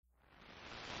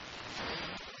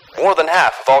More than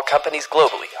half of all companies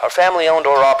globally are family-owned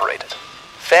or operated.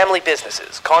 Family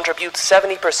businesses contribute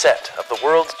 70% of the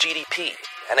world's GDP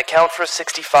and account for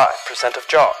 65% of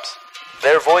jobs.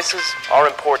 Their voices are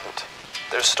important.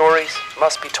 Their stories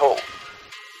must be told.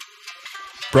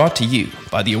 Brought to you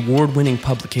by the award-winning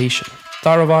publication,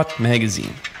 Tharawat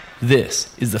Magazine.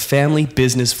 This is the Family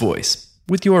Business Voice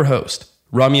with your host,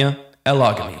 Ramya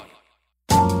El-Agami.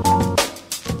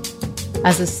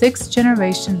 As a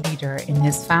sixth-generation leader in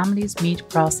his family's meat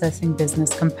processing business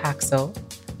Compaxo,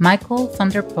 Michael van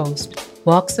der Post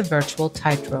walks a virtual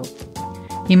tightrope.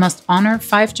 He must honor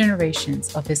 5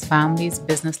 generations of his family's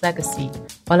business legacy,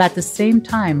 while at the same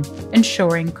time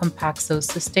ensuring Compaxo's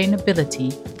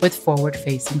sustainability with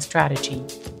forward-facing strategy.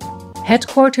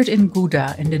 Headquartered in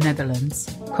Gouda in the Netherlands,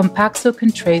 Compaxo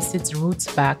can trace its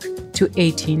roots back to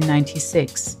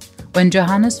 1896, when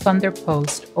Johannes van der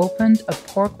Post opened a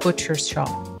pork butcher's shop.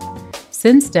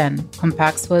 Since then,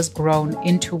 Compaxo has grown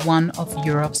into one of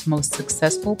Europe's most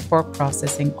successful pork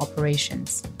processing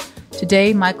operations.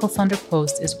 Today, Michael van der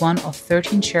Post is one of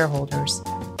 13 shareholders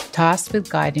tasked with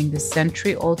guiding the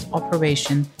century-old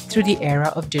operation through the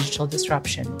era of digital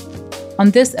disruption.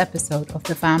 On this episode of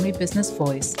the Family Business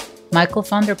Voice, Michael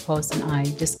van der Post and I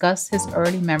discuss his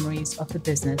early memories of the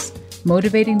business,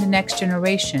 motivating the next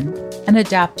generation, and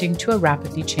adapting to a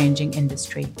rapidly changing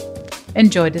industry.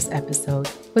 Enjoy this episode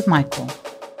with Michael.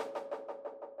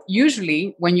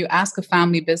 Usually, when you ask a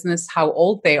family business how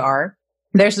old they are,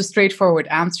 there's a straightforward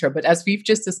answer. But as we've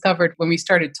just discovered when we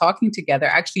started talking together,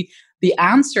 actually, the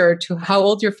answer to how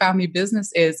old your family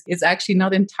business is actually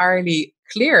not entirely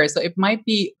clear. So it might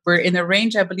be, we're in a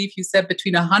range, I believe you said,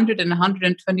 between 100 and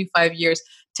 125 years.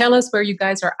 Tell us where you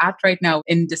guys are at right now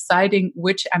in deciding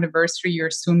which anniversary you're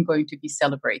soon going to be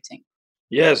celebrating.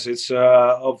 Yes, it's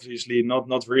obviously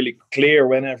not really clear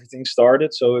when everything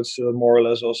started. So it's more or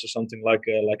less also something like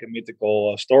a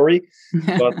mythical story.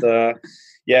 But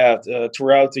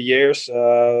throughout the years,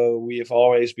 we have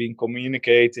always been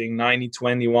communicating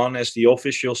 1921 as the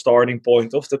official starting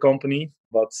point of the company.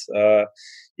 But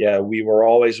we were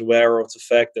always aware of the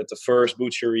fact that the first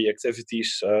butchery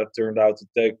activities turned out to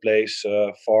take place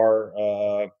far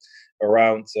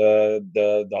around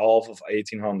the half of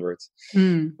 1800.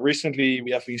 Recently,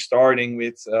 we have been starting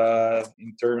with,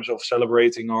 in terms of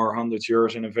celebrating our 100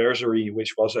 years anniversary,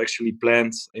 which was actually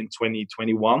planned in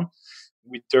 2021.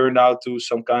 We turned out to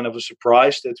some kind of a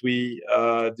surprise that we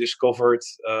discovered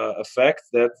a fact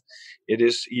that it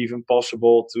is even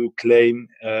possible to claim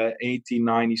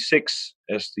 1896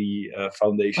 as the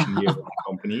foundation year of the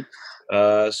company,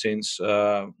 since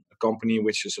a company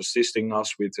which is assisting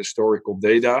us with historical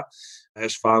data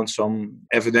has found some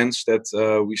evidence that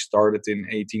we started in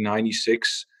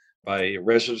 1896 by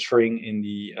registering in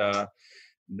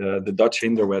the Dutch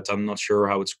Hinderwet. I'm not sure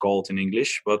how it's called in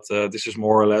English, but this is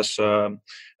more or less a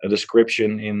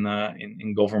description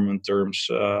in government terms,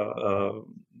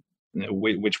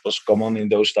 which was common in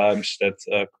those times,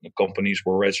 that companies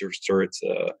were registered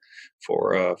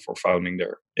for founding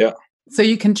there. Yeah. So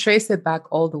you can trace it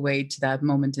back all the way to that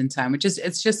moment in time,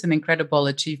 it's just an incredible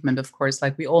achievement, of course.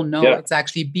 Like we all know, It's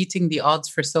actually beating the odds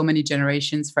for so many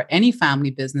generations for any family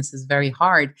business is very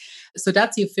hard. So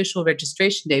that's the official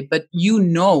registration date. But you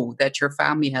know that your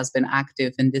family has been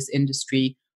active in this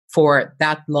industry for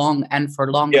that long and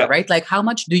for longer, right? Like how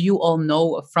much do you all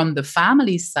know from the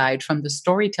family side, from the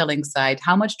storytelling side?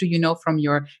 How much do you know from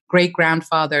your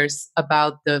great-grandfathers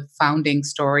about the founding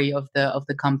story of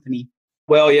the company?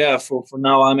 Well, for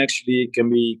now, I'm actually can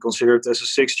be considered as a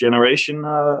 6th generation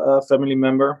family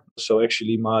member. So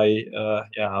actually my,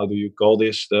 how do you call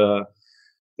this? The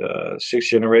 6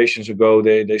 generations ago,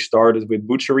 they started with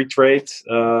butchery trade.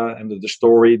 And the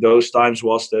story those times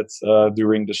was that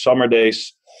during the summer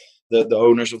days, the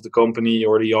owners of the company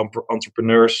or the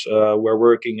entrepreneurs were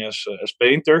working as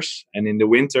painters. And in the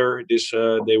winter,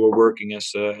 they were working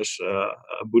as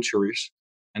butcheries.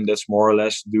 And that's more or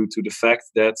less due to the fact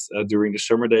that during the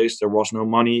summer days, there was no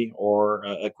money or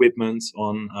equipment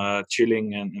on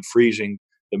chilling and freezing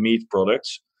the meat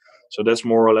products. So that's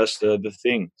more or less the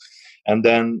thing. And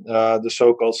then the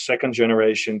so-called 2nd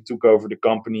generation took over the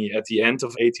company at the end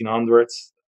of 1800,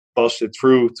 passed it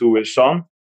through to his son,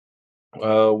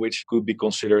 which could be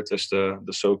considered as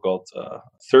the so-called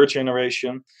 3rd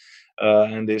generation.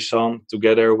 And his son,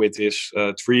 together with his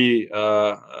 3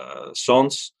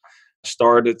 sons,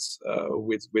 started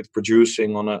with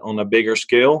producing on a bigger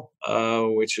scale,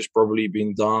 which has probably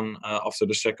been done after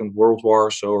the Second World War.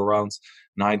 So around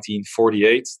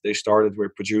 1948, they started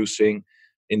with producing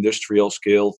industrial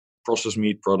scale processed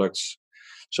meat products.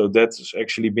 So that's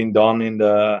actually been done in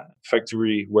the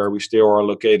factory where we still are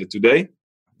located today.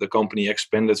 the company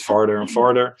expanded farther and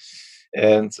farther.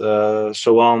 And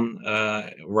so on.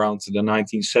 Around the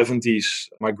 1970s,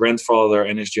 my grandfather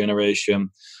and his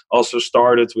generation also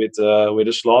started with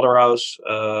a slaughterhouse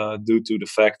due to the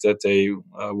fact that they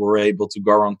were able to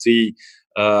guarantee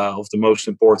of the most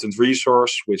important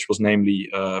resource, which was namely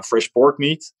fresh pork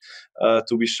meat,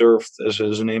 to be served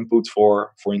as an input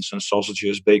for instance,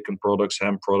 sausages, bacon products,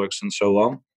 ham products, and so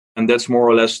on. And that's more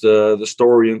or less the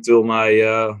story until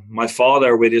my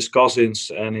father with his cousins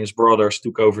and his brothers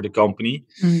took over the company.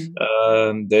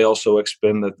 They also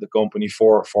expanded the company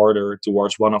farther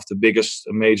towards one of the biggest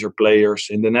major players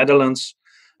in the Netherlands.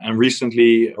 And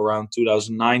recently, around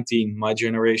 2019, my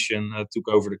generation took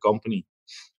over the company.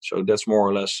 So that's more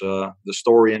or less the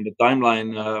story and the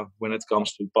timeline when it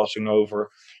comes to passing over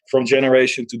from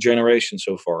generation to generation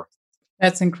so far.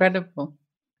 That's incredible.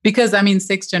 Because I mean,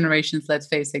 6 generations, let's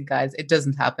face it, guys, it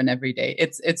doesn't happen every day.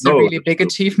 It's a really big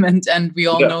achievement. And we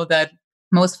all know that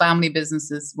most family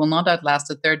businesses will not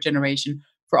outlast a 3rd generation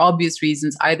for obvious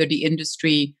reasons. Either the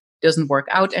industry doesn't work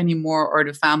out anymore or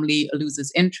the family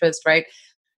loses interest, right?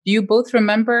 Do you both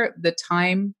remember the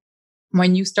time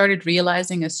when you started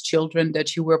realizing as children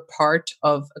that you were part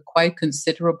of a quite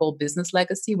considerable business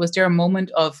legacy? Was there a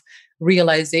moment of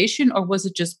realization, or was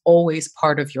it just always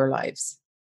part of your lives?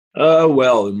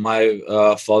 Well, my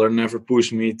father never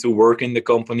pushed me to work in the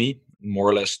company, more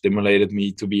or less stimulated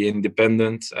me to be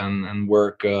independent and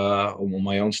work on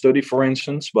my own study, for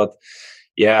instance. But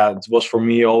yeah, it was for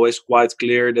me always quite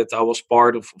clear that I was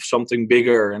part of something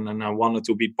bigger, and I wanted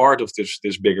to be part of this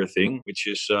bigger thing, which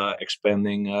is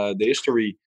expanding the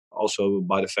history. Also,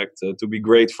 by the fact to be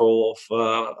grateful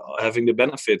of having the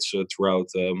benefits throughout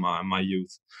my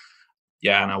youth.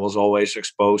 Yeah, and I was always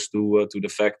exposed to the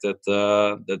fact that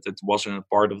it wasn't a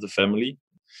part of the family.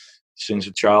 Since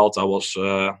a child, I was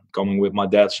coming with my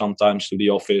dad sometimes to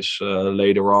the office.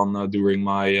 Later on, during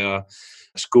my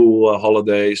school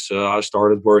holidays, I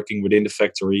started working within the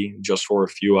factory just for a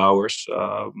few hours.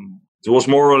 It was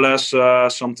more or less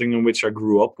something in which I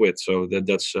grew up with. So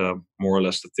that's more or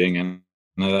less the thing. And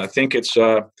I think it's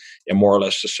more or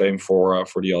less the same for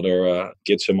the other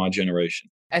kids in my generation.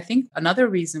 I think another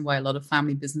reason why a lot of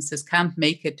family businesses can't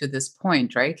make it to this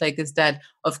point, right? Like, is that,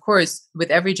 of course, with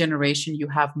every generation, you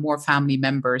have more family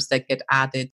members that get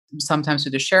added, sometimes to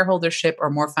the shareholdership, or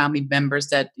more family members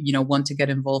that, want to get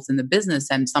involved in the business.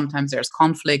 And sometimes there's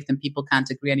conflict and people can't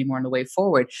agree anymore on the way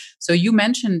forward. So you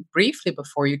mentioned briefly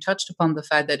before, you touched upon the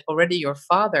fact that already your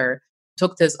father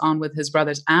took this on with his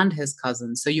brothers and his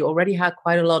cousins. So you already had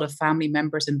quite a lot of family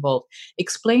members involved.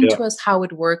 Explain to us how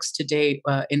it works today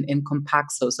in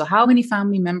Compaxo. So how many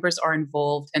family members are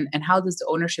involved, and how does the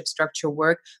ownership structure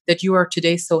work that you are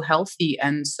today so healthy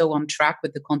and so on track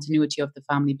with the continuity of the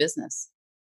family business?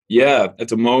 Yeah, at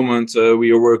the moment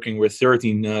we are working with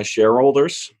 13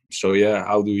 shareholders. So yeah,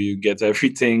 how do you get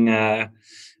everything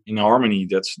in harmony?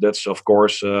 That's of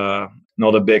course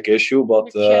not a big issue,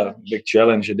 but big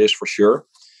challenge it is for sure.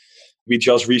 We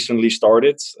just recently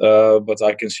started, but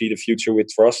I can see the future with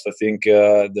trust. I think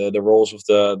the roles of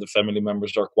the family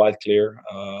members are quite clear.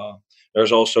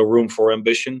 There's also room for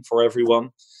ambition for everyone,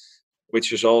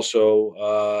 which is also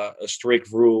a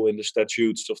strict rule in the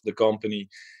statutes of the company,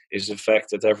 is the fact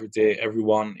that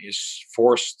everyone is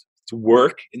forced to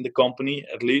work in the company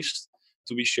at least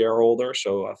to be shareholder.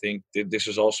 So I think this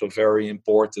is also very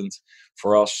important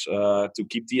for us to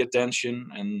keep the attention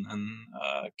and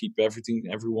keep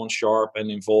everyone sharp and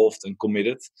involved and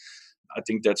committed. I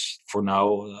think that's for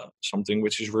now something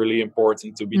which is really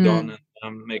important to be done,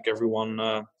 and make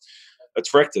everyone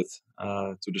attracted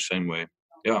to the same way.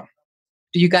 Yeah.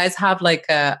 Do you guys have like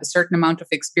a certain amount of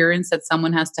experience that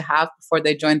someone has to have before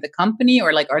they join the company,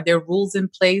 or like are there rules in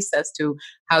place as to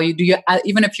how you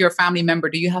even if you're a family member,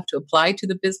 do you have to apply to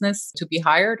the business to be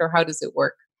hired, or how does it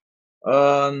work?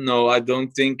 No, I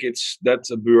don't think it's that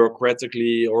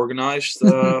bureaucratically organized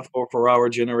for our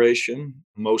generation.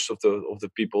 Most of the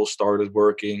people started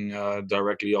working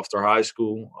directly after high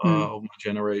school of my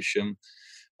generation.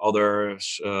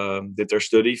 Others did their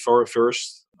study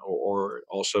first, or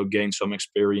also gained some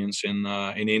experience in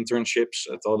internships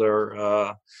at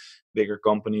other bigger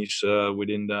companies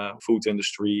within the food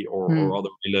industry or other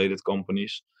related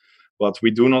companies. But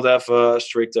we do not have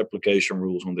strict application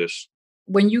rules on this.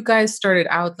 When you guys started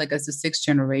out, like as the 6th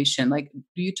generation, like,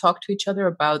 do you talk to each other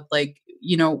about like,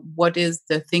 what is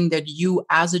the thing that you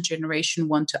as a generation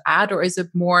want to add? Or is it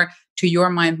more to your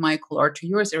mind, Michael, or to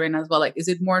yours, Irena, as well? Like, is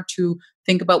it more to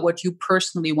think about what you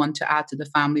personally want to add to the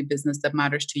family business that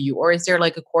matters to you? Or is there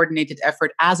like a coordinated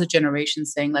effort as a generation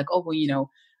saying like, oh, well,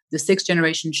 the 6th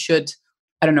generation should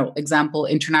I don't know, example,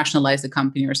 internationalize the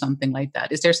company or something like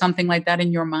that? Is there something like that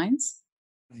in your minds?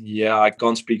 Yeah, I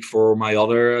can't speak for my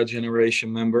other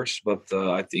generation members, but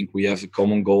I think we have a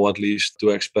common goal at least to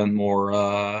expand more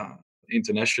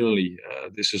internationally.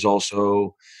 This is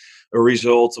also a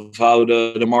result of how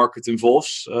the market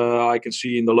evolves. I can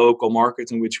see in the local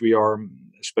market in which we are,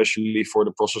 especially for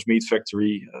the processed meat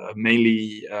factory,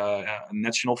 mainly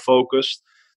national focused,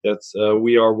 that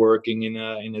we are working in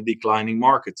a declining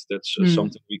market. That's Mm.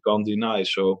 something we can't deny.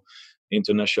 So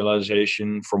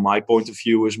internationalization, from my point of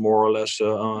view, is more or less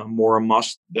more a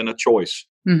must than a choice.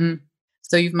 Hmm.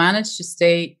 So you've managed to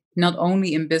stay not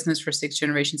only in business for 6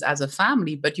 generations as a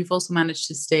family, but you've also managed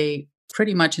to stay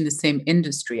pretty much in the same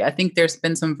industry. I think there's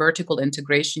been some vertical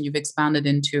integration. You've expanded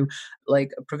into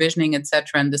like provisioning,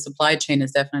 etc., and the supply chain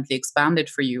has definitely expanded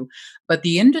for you. But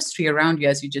the industry around you,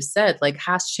 as you just said, like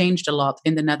has changed a lot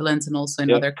in the Netherlands and also in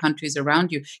Yeah. other countries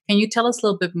around you. Can you tell us a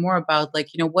little bit more about like,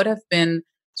 what have been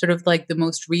sort of like the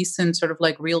most recent sort of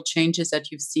like real changes that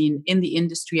you've seen in the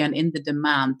industry and in the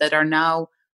demand that are now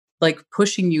like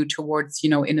pushing you towards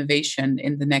innovation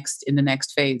in the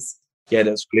next phase? Yeah,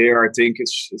 that's clear. I think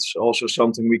it's also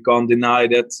something we can't deny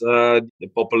that the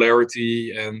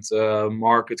popularity and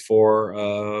market for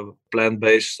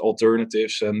plant-based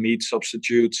alternatives and meat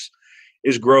substitutes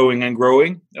is growing and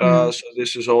growing. Mm, So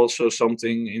this is also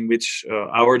something in which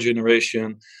our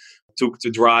generation took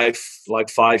the drive like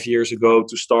 5 years ago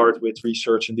to start with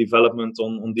research and development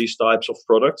on these types of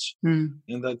products. mm.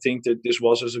 And I think that this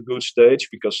was as a good stage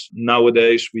because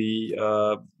nowadays we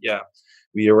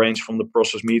arrange from the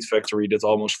processed meat factory that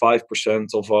almost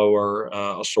 5% of our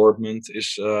assortment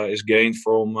is gained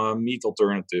from meat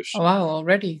alternatives. Oh, wow,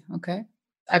 already. Okay.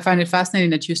 I find it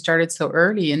fascinating that you started so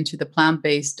early into the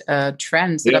plant-based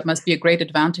trend. So Yeah. that must be a great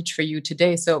advantage for you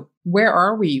today. So where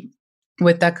are we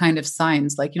with that kind of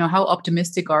science? Like, how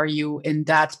optimistic are you in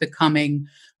that becoming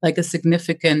like a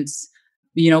significant,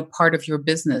 part of your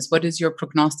business? What is your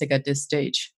prognostic at this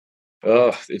stage?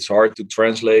 It's hard to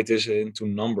translate this into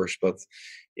numbers, but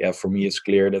yeah, for me, it's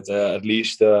clear that at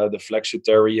least the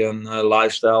flexitarian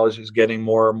lifestyle is getting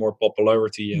more and more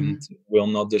popularity and Mhm. will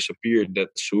not disappear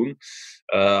that soon.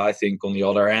 I think, on the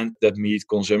other hand, that meat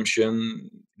consumption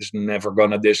is never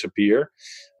gonna disappear,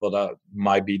 but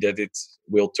might be that it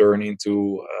will turn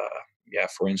into,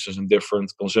 for instance, a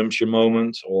different consumption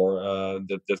moment, or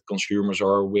that consumers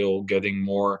are will getting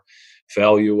more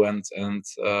value and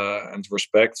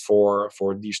respect for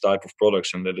these type of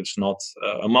products, and that it's not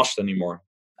a must anymore.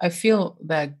 I feel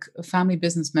like family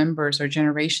business members or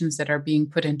generations that are being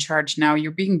put in charge now,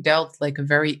 you're being dealt like a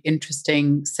very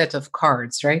interesting set of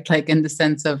cards, right? Like in the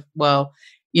sense of, well,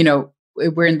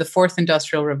 we're in the fourth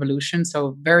industrial revolution,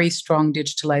 so very strong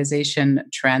digitalization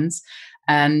trends.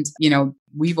 And,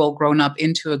 we've all grown up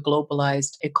into a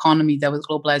globalized economy that was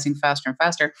globalizing faster and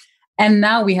faster. And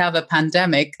now we have a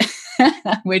pandemic,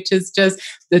 which is just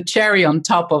the cherry on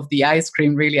top of the ice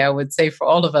cream, really, I would say, for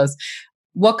all of us.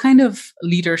 What kind of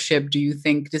leadership do you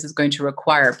think this is going to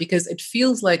require? Because it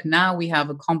feels like now we have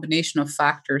a combination of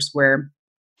factors where,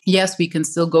 yes, we can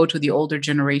still go to the older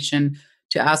generation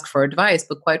to ask for advice,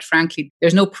 but quite frankly,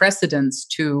 there's no precedence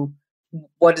to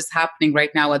what is happening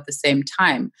right now at the same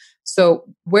time. So,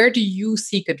 where do you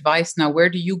seek advice now? Where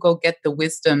do you go get the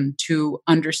wisdom to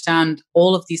understand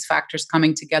all of these factors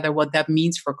coming together, what that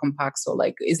means for Compaxo?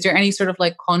 Like, is there any sort of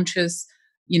like conscious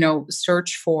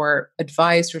search for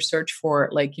advice or search for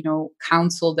like,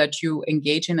 counsel that you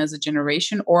engage in as a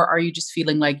generation? Or are you just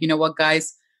feeling like, what,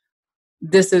 guys,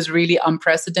 this is really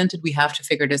unprecedented. We have to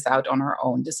figure this out on our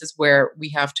own. This is where we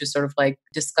have to sort of like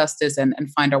discuss this and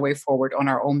find our way forward on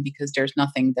our own because there's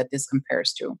nothing that this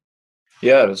compares to.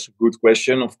 Yeah, that's a good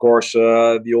question. Of course,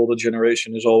 the older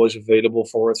generation is always available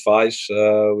for advice.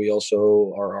 We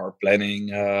also are planning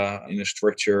in a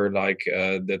structure like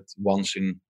that once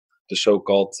in the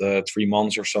so-called 3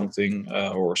 months or something,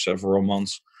 or several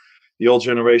months. The old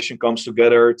generation comes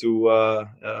together to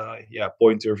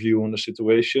point their view on the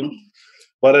situation.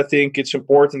 But I think it's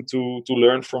important to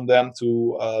learn from them,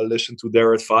 to listen to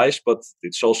their advice. But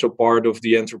it's also part of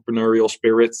the entrepreneurial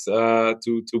spirit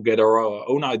to get our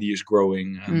own ideas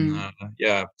growing. And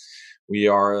Mm, we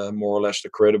are more or less the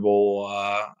credible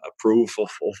proof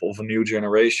of a new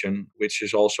generation, which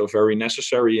is also very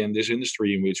necessary in this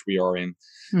industry in which we are in.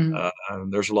 mm,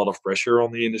 There's a lot of pressure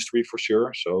on the industry for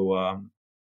sure. So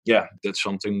that's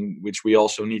something which we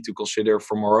also need to consider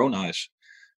from our own eyes.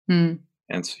 mm.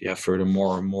 And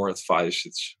furthermore, more advice.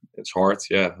 It's hard.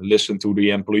 Yeah, listen to the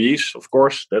employees, of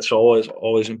course. That's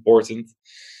always important.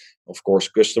 Of course,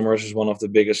 customers is one of the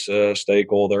biggest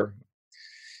stakeholder.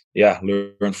 Yeah,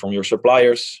 learn from your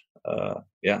suppliers.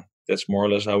 that's more or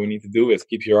less how we need to do it.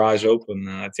 Keep your eyes open.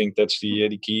 I think that's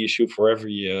the key issue for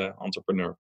every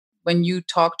entrepreneur. When you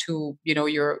talk to,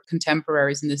 your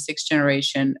contemporaries in the sixth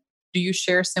generation, do you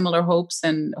share similar hopes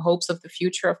of the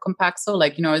future of Compaxo?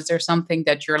 Like, is there something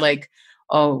that you're like,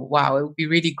 oh, wow, it would be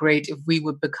really great if we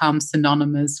would become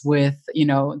synonymous with,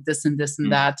 this and this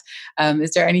and that.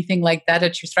 Is there anything like that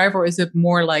at you strive? Or is it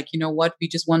more like, what, we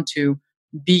just want to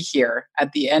be here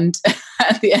at the end,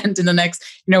 in the next,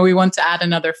 we want to add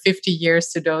another 50 years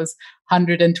to those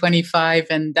 125.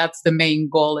 And that's the main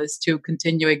goal, is to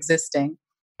continue existing.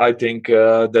 I think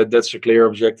that's a clear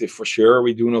objective for sure.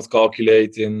 We do not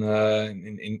calculate in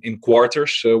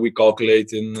quarters. We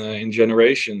calculate in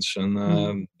generations,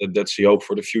 and that's the hope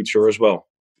for the future as well.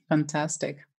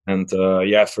 Fantastic. And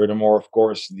furthermore, of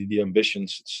course, the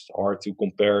ambitions. It's hard to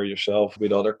compare yourself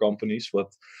with other companies, but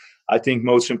I think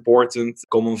most important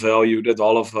common value that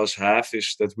all of us have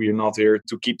is that we are not here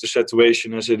to keep the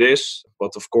situation as it is,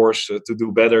 but of course to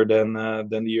do better than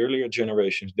the earlier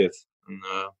generations did. And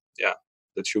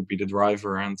that should be the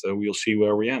driver, and we'll see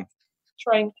where we end.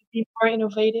 Trying to be more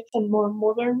innovative and more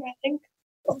modern, I think,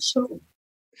 also.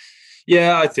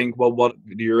 Yeah, I think what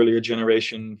the earlier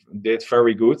generation did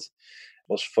very good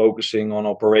was focusing on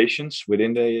operations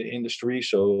within the industry,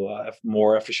 so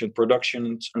more efficient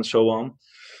production and so on.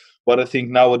 But I think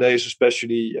nowadays,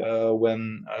 especially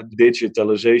when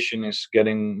digitalization is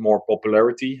getting more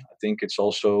popularity, I think it's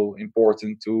also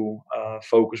important to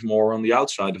focus more on the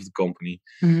outside of the company.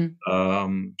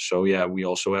 Mm-hmm. We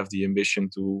also have the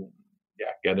ambition to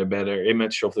get a better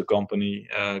image of the company,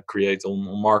 create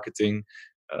on marketing,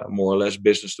 more or less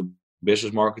business to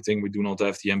business marketing. We do not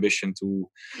have the ambition to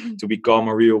become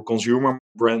a real consumer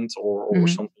brand or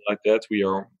something like that. We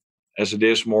are, as it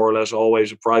is, more or less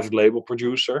always a private label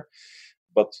producer.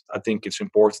 But I think it's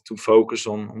important to focus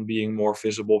on being more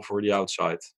visible for the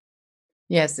outside.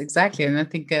 Yes, exactly. And I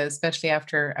think especially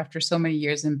after so many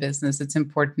years in business, it's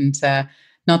important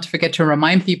not to forget to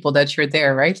remind people that you're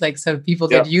there, right? Like, so people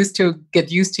get used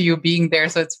to you being there.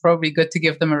 So it's probably good to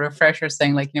give them a refresher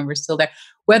saying, like, we're still there.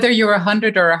 Whether you're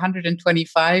 100 or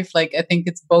 125, like, I think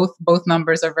it's both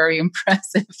numbers are very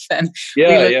impressive. And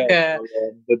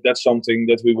that's something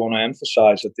that we want to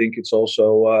emphasize. I think it's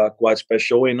also quite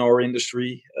special in our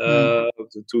industry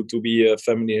to be a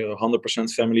 100%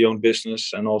 family-owned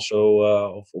business, and also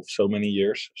of so many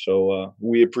years. So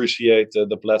we appreciate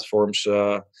the platforms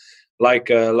like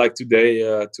today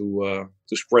to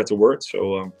spread the word.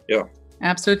 So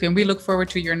Absolutely, and we look forward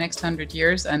to your next 100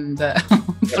 years, and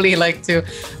hopefully like to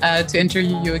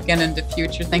interview you again in the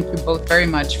future. Thank you both very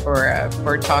much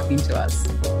for talking to us.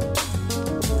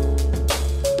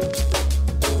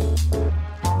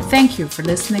 Thank you for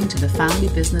listening to the Family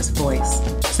Business Voice.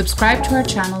 Subscribe to our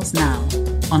channels now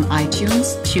on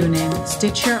iTunes, TuneIn,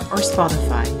 Stitcher, or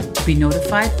Spotify to be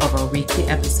notified of our weekly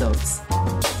episodes.